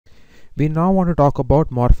We now want to talk about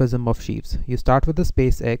morphism of sheaves. You start with the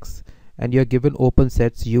space X and you're given open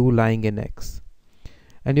sets U lying in X.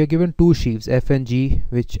 And you're given two sheaves F and G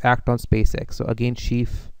which act on space X. So again,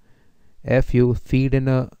 sheaf F, you feed in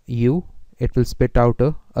a U, it will spit out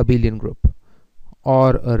a abelian group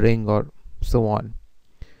or a ring or so on.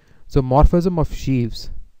 So morphism of sheaves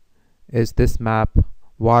is this map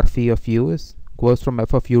var phi of U goes from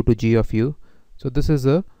F of U to G of U. So this is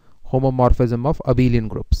a homomorphism of abelian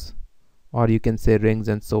groups, or you can say rings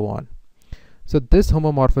and so on. So this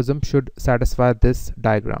homomorphism should satisfy this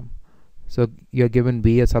diagram. So you're given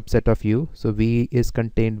V, a subset of U. So V is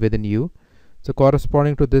contained within U. So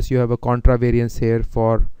corresponding to this, you have a contravariance here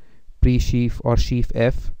for pre-sheaf or sheaf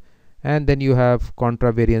F, and then you have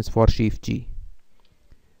contravariance for sheaf G.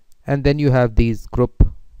 And then you have these group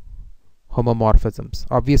homomorphisms.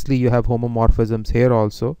 Obviously you have homomorphisms here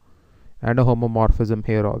also and a homomorphism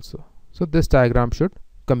here also. So this diagram should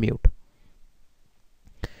commute.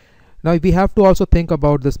 Now we have to also think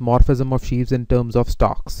about this morphism of sheaves in terms of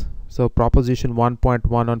stocks. So proposition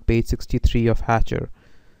 1.1 on page 63 of Hatcher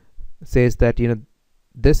says that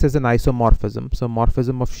this is an isomorphism. So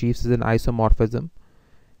morphism of sheaves is an isomorphism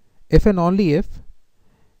if and only if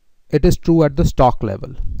it is true at the stock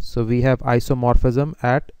level. So we have isomorphism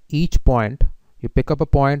at each point. You pick up a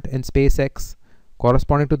point in space X.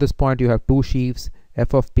 Corresponding to this point, you have two sheaves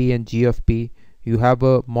F of P and G of P. You have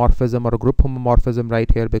a morphism or a group homomorphism right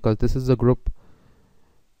here because this is a group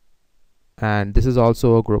and this is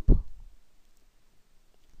also a group.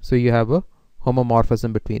 So you have a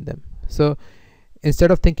homomorphism between them. So instead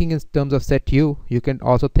of thinking in terms of set U, you can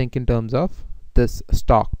also think in terms of this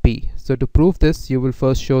stock P. So to prove this, you will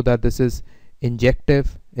first show that this is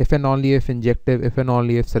injective, if and only if injective, if and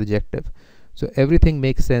only if surjective. So everything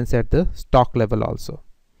makes sense at the stock level also.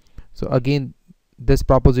 So again, this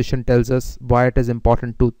proposition tells us why it is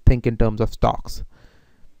important to think in terms of stocks.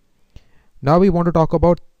 Now we want to talk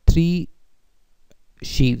about three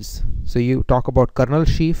sheaves. So you talk about kernel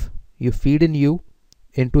sheaf, you feed in U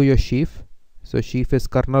into your sheaf. So sheaf is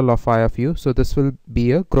kernel of phi of U. So this will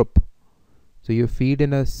be a group. So you feed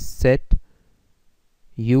in a set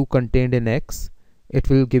U contained in X, it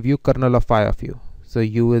will give you kernel of phi of U. So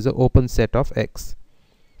U is an open set of X.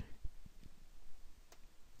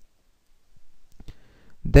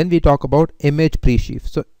 Then we talk about image pre-sheaf.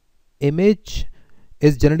 So image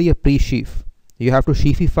is generally a pre-sheaf. You have to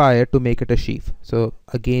sheafify it to make it a sheaf. So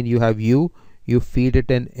again, you have U, you feed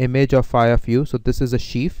it an image of phi of U. So this is a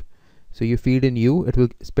sheaf. So you feed in U, it will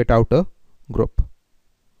spit out a group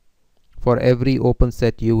for every open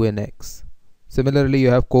set U in X. Similarly,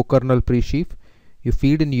 you have co-kernel pre-sheaf. You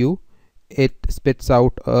feed in U, it spits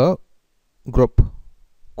out a group,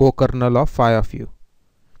 co-kernel of phi of U.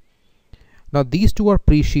 Now these two are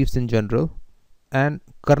pre-sheaves in general, and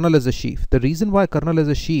kernel is a sheaf. The reason why kernel is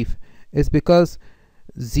a sheaf is because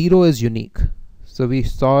 0 is unique. So we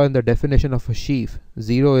saw in the definition of a sheaf,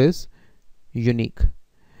 0 is unique.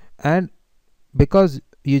 And because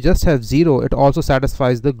you just have 0, it also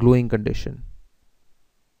satisfies the gluing condition.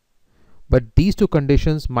 But these two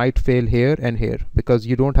conditions might fail here and here because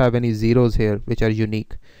you don't have any zeros here which are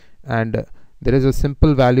unique. And there is a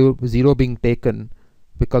simple value 0 being taken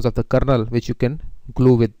because of the kernel which you can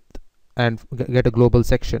glue with and get a global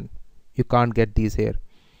section. You can't get these here.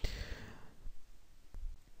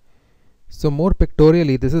 So more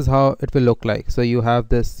pictorially, this is how it will look like. So you have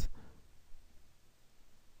this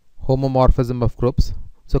homomorphism of groups.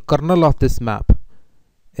 So kernel of this map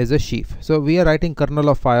is a sheaf. So we are writing kernel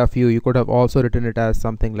of phi of U. You could have also written it as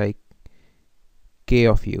something like K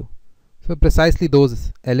of U. So precisely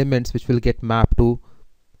those elements which will get mapped to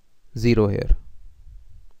 0 here.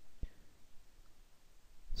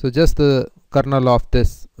 So just the kernel of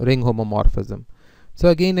this ring homomorphism. So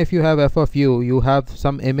again, if you have F of U, you have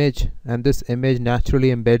some image and this image naturally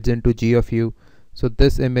embeds into G of U. So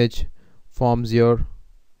this image forms your,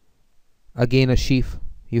 again, a sheaf.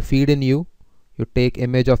 You feed in U, you take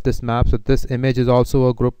image of this map. So this image is also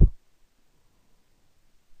a group.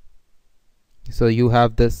 So you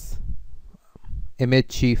have this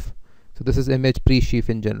image sheaf. So this is image pre-sheaf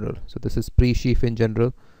in general. So this is pre-sheaf in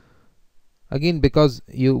general. Again, because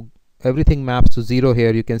everything maps to 0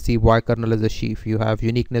 here, you can see why kernel is a sheaf. You have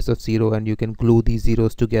uniqueness of 0 and you can glue these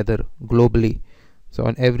zeros together globally. So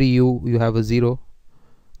on every U, you have a 0.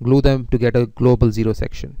 Glue them to get a global 0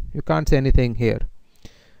 section. You can't say anything here.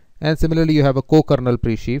 And similarly, you have a co-kernel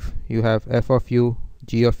pre-sheaf. You have F of U,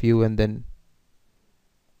 G of U, and then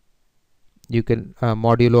you can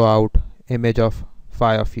modulo out image of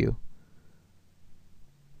phi of U.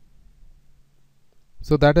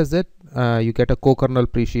 So that is it. You get a co-kernel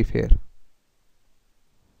pre-sheaf here.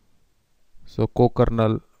 So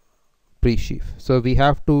co-kernel pre-sheaf. So we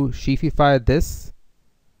have to sheafify this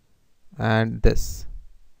and this.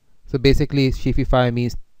 So basically sheafify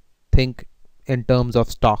means think in terms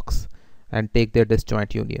of stocks and take their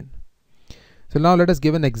disjoint union. So now let us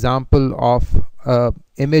give an example of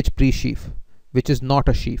image pre-sheaf which is not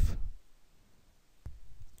a sheaf.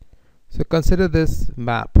 So consider this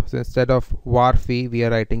map. So instead of var phi, we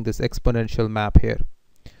are writing this exponential map here.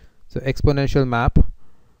 So exponential map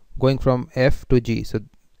going from f to g. So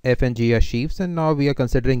f and g are sheaves, and now we are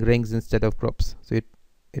considering rings instead of groups. So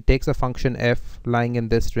it takes a function f lying in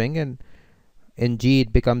this ring, and in g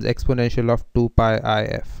it becomes exponential of 2 pi I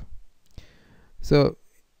f. So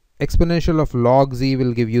exponential of log z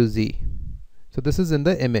will give you z. So this is in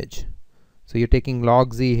the image. So you're taking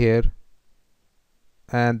log z here,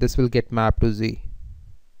 and this will get mapped to z.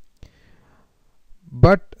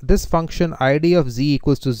 But this function id of z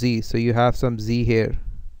equals to z, so you have some z here.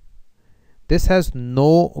 This has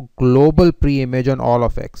no global pre-image on all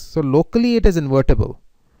of x. So locally it is invertible,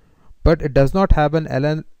 but it does not have an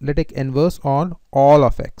analytic inverse on all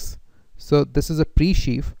of x. So this is a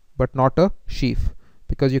pre-sheaf but not a sheaf,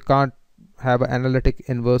 because you can't have an analytic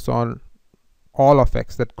inverse on all of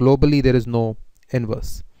x, that globally there is no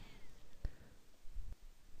inverse.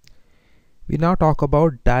 We now talk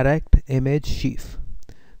about direct image sheaf.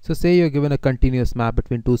 So say you're given a continuous map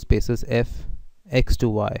between two spaces f, x to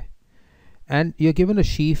y, and you're given a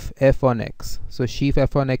sheaf f on x. So sheaf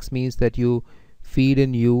f on x means that you feed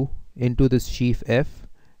in u into this sheaf f,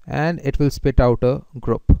 and it will spit out a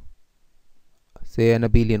group, say an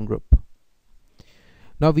abelian group.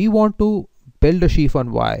 Now we want to build a sheaf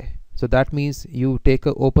on y. So that means you take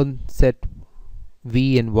an open set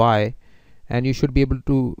v in y, and you should be able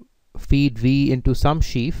to feed v into some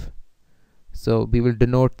sheaf. So we will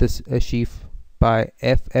denote this sheaf by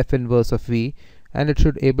f inverse of v, and it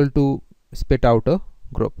should able to spit out a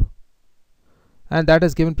group, and that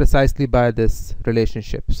is given precisely by this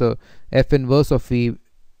relationship. So f inverse of v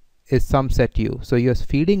is some set u. So you're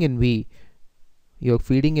feeding in v,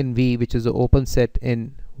 which is an open set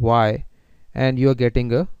in y, and you're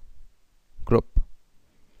getting a group.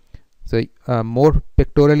 So more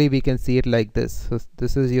pictorially we can see it like this. So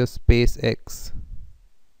this is your space x,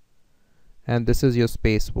 and this is your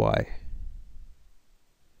space y,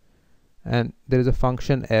 and there is a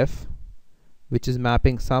function f which is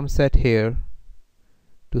mapping some set here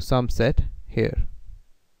to some set here.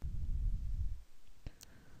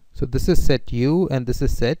 So this is set u and this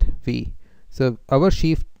is set v. So our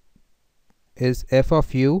sheaf is f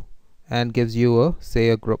of u and gives you a, say,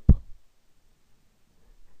 a group.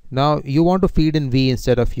 Now you want to feed in v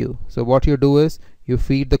instead of u. So what you do is you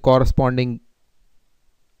feed the corresponding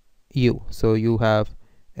u. So you have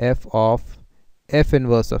f of f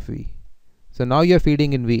inverse of v. So now you're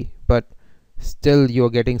feeding in v, but still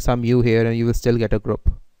you're getting some u here, and you will still get a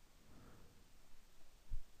group.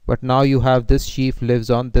 But now you have this sheaf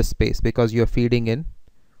lives on this space because you're feeding in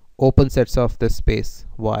open sets of this space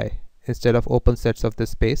y instead of open sets of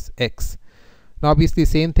this space x. Now obviously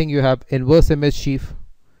same thing, you have inverse image sheaf.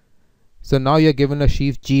 So now you're given a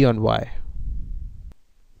sheaf g on y.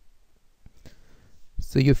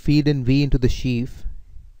 So you feed in v into the sheaf,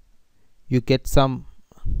 you get some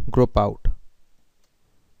group out.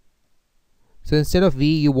 So instead of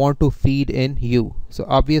v, you want to feed in u. So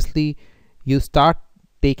obviously you start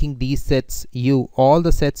taking these sets u, all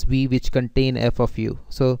the sets v which contain f of u.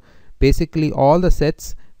 So basically all the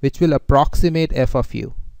sets which will approximate f of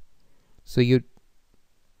u. So you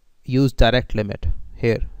use direct limit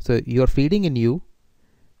here. So you're feeding in u,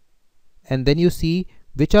 and then you see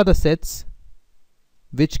which are the sets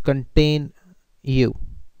which contain u.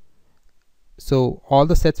 So all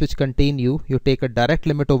the sets which contain u, you take a direct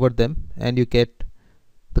limit over them and you get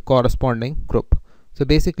the corresponding group. So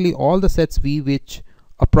basically all the sets v which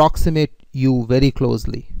approximate u very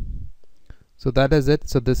closely. So that is it.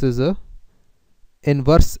 So this is a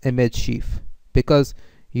inverse image sheaf, because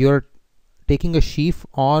you're taking a sheaf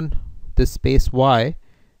on this space y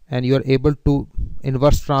and you're able to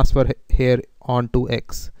inverse transfer here onto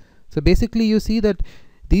x. So basically you see that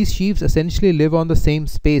these sheaves essentially live on the same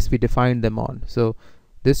space we defined them on. So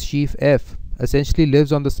this sheaf f essentially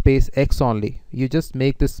lives on the space x only. You just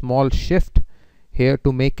make this small shift here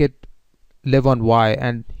to make it live on y,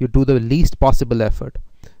 and you do the least possible effort.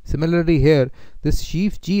 Similarly here, this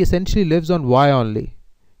sheaf g essentially lives on y only.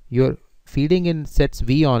 You're feeding in sets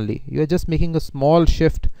v only. You're just making a small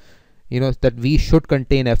shift, that v should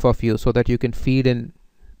contain f of u, so that you can feed in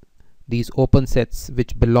these open sets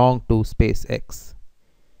which belong to space x.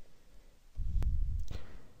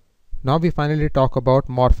 Now we finally talk about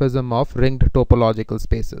morphism of ringed topological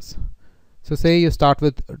spaces. So say you start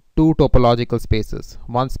with two topological spaces.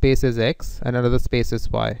 One space is X and another space is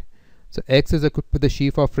Y. So X is equipped with the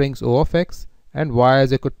sheaf of rings O of X and Y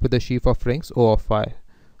is equipped with the sheaf of rings O of Y.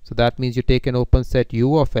 So that means you take an open set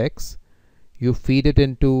U of X, you feed it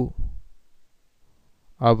into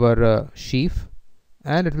our sheaf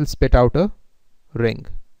and it will spit out a ring.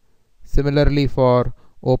 Similarly for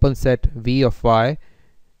open set V of Y,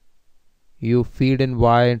 you feed in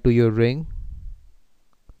Y into your ring,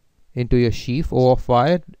 into your sheaf O of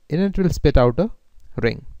Y, and it will spit out a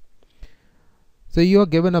ring. So you are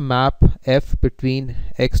given a map F between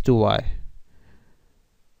X to Y.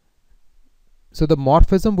 So the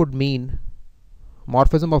morphism would mean,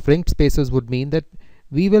 morphism of ringed spaces would mean that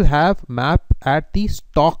we will have map at the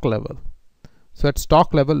stalk level. So at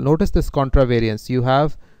stalk level, notice this contravariance. You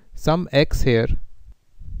have some X here.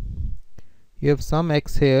 You have some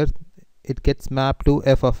X here. It gets mapped to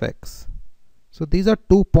F of X. So these are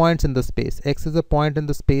 2 points in the space. X is a point in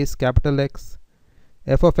the space capital X.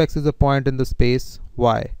 F of X is a point in the space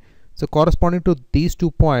Y. So corresponding to these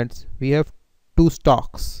 2 points, we have 2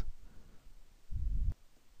 stalks.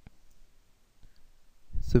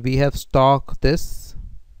 So we have stalk this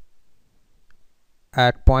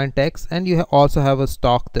at point X, and you also have a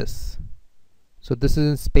stalk this. So this is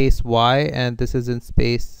in space Y and this is in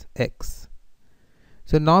space X.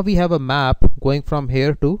 So now we have a map going from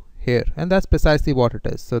here to here, and that's precisely what it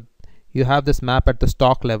is. So you have this map at the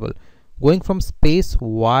stalk level going from space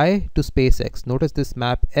Y to space X. Notice this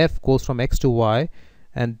map F goes from X to Y,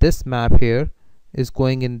 and this map here is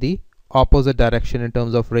going in the opposite direction in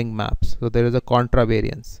terms of ring maps. So there is a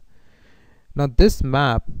contravariance. Now this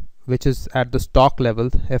map, which is at the stalk level,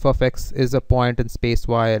 F of X is a point in space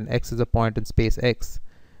Y and X is a point in space X.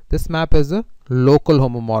 This map is a local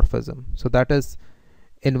homomorphism. So that is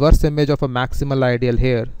inverse image of a maximal ideal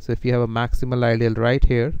here. So if you have a maximal ideal right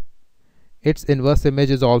here, its inverse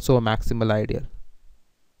image is also a maximal ideal.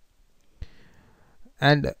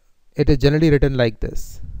 And it is generally written like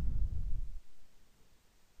this.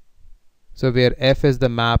 So where F is the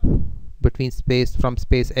map between space from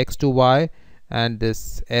space X to Y, and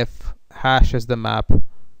this F hash is the map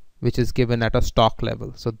which is given at a stalk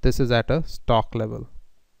level. So this is at a stalk level.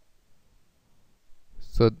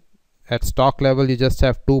 So at stalk level you just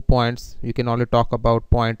have 2 points. You can only talk about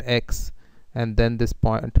point X, and then this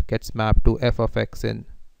point gets mapped to F of X in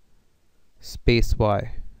space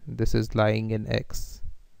Y. This is lying in X.